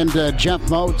time, and Jeff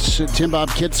Moats, Tim Bob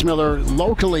Kitzmiller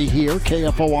locally here.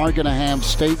 KFOR going to have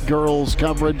state girls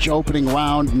coverage, opening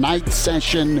round, night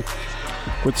session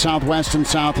with Southwest and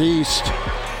Southeast.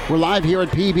 We're live here at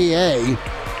PBA.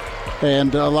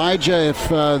 And Elijah, if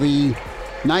the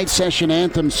night session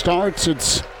anthem starts,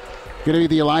 it's going to be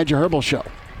the Elijah Herbal Show.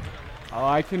 Oh,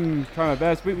 I can try my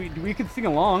best. We can sing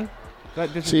along.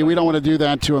 See, we don't want to do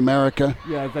that to America.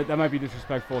 Yeah, that might be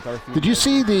disrespectful with our season. Did you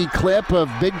see the clip of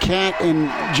Big Cat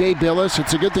and Jay Billis?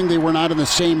 It's a good thing they were not in the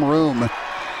same room,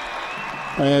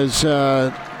 as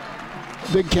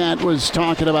Big Cat was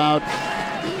talking about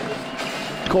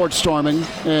court storming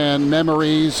and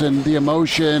memories and the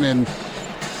emotion, and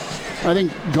I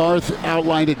think Garth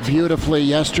outlined it beautifully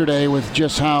yesterday with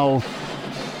just how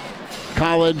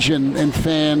college and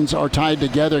fans are tied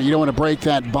together. You don't want to break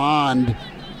that bond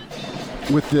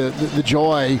with the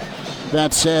joy.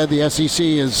 That said, the SEC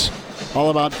is all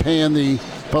about paying the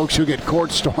folks who get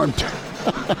court stormed.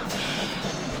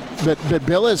 but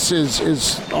Billis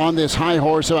is on this high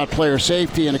horse about player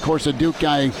safety, and of course the Duke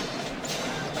guy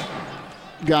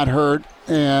got hurt,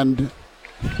 and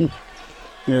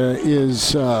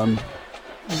is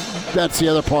that's the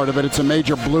other part of it. It's a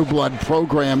major blue blood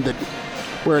program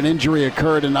where an injury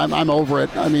occurred, and I'm over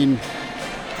it. I mean,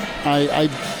 I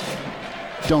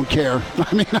don't care.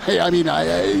 I mean,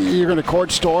 you're going to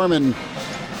court storm and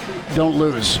don't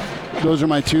lose. Those are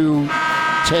my two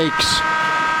takes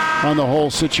on the whole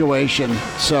situation.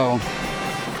 So,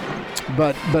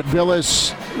 but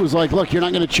Billis was like, look, you're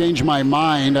not going to change my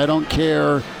mind. I don't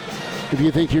care if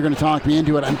you think you're going to talk me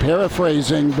into it. I'm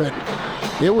paraphrasing, but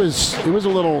it was a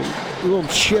little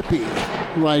chippy,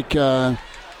 like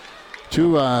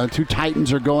two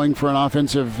Titans are going for an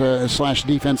offensive /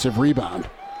 defensive rebound.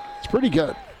 It's pretty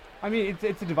good. I mean,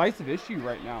 it's a divisive issue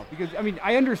right now because, I mean,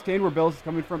 I understand where Billis is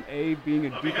coming from, being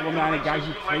a Duke alumni, a guy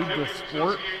who played the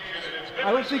sport.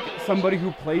 I don't think somebody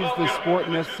who plays the sport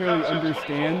necessarily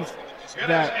understands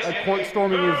that court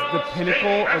storming is the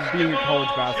pinnacle of being a college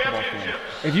basketball fan.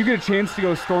 If you get a chance to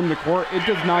go storm the court, it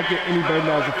does not get any better than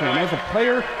that as a fan. As a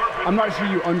player, I'm not sure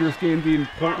you understand the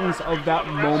importance of that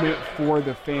moment for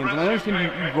the fans. And I understand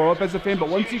you grow up as a fan, but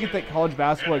once you get that college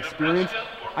basketball experience,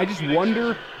 I just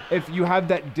wonder if you have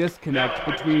that disconnect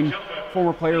between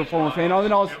former player and former fan.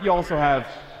 And then you also have,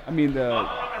 I mean,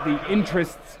 the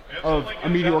interests of a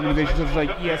media organization such as like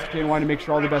ESPN wanting to make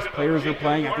sure all the best players are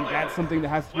playing. I think that's something that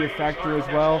has to be a factor as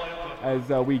well as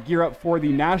we gear up for the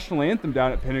national anthem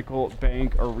down at Pinnacle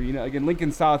Bank Arena. Again,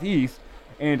 Lincoln Southeast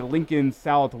and Lincoln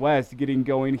Southwest getting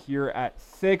going here at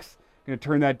 6. Going to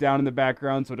turn that down in the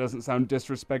background so it doesn't sound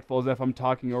disrespectful as if I'm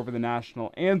talking over the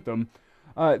national anthem.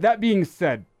 That being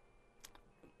said,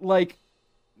 like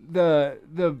the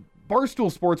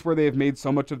Barstool Sports, where they have made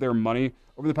so much of their money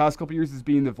over the past couple years, is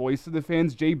being the voice of the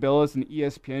fans. Jay Billis and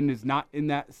ESPN is not in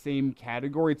that same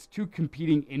category. It's two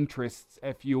competing interests,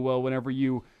 if you will, whenever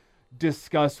you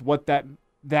discuss what that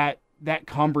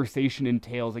conversation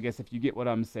entails, I guess, if you get what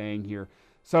I'm saying here.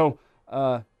 So,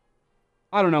 I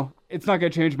don't know. It's not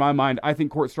going to change my mind. I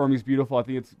think court storming is beautiful. I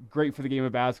think it's great for the game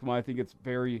of basketball. I think it's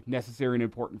very necessary and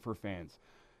important for fans.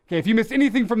 Okay, if you missed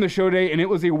anything from the show today, and it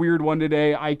was a weird one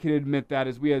today, I can admit that,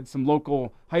 as we had some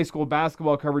local high school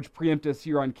basketball coverage preempt us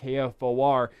here on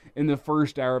KFOR in the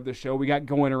first hour of the show. We got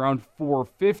going around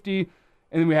 4:50,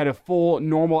 and then we had a full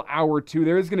normal hour 2.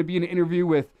 There is going to be an interview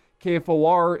with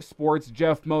KFOR Sports'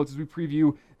 Jeff Moats as we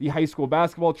preview the high school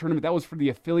basketball tournament. That was for the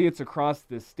affiliates across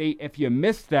the state. If you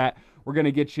missed that, we're going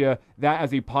to get you that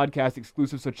as a podcast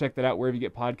exclusive, so check that out wherever you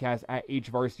get podcasts at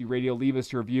Varsity Radio. Leave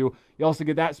us your review. You also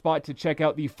get that spot to check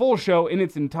out the full show in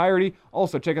its entirety.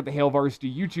 Also, check out the Hail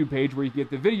Varsity YouTube page where you can get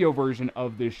the video version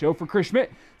of this show. For Chris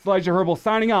Schmidt, it's Elijah Herbal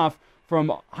signing off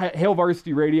from Hail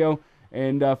Varsity Radio.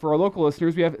 And for our local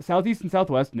listeners, we have Southeast and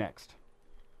Southwest next.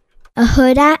 A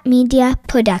Huda Media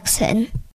Production.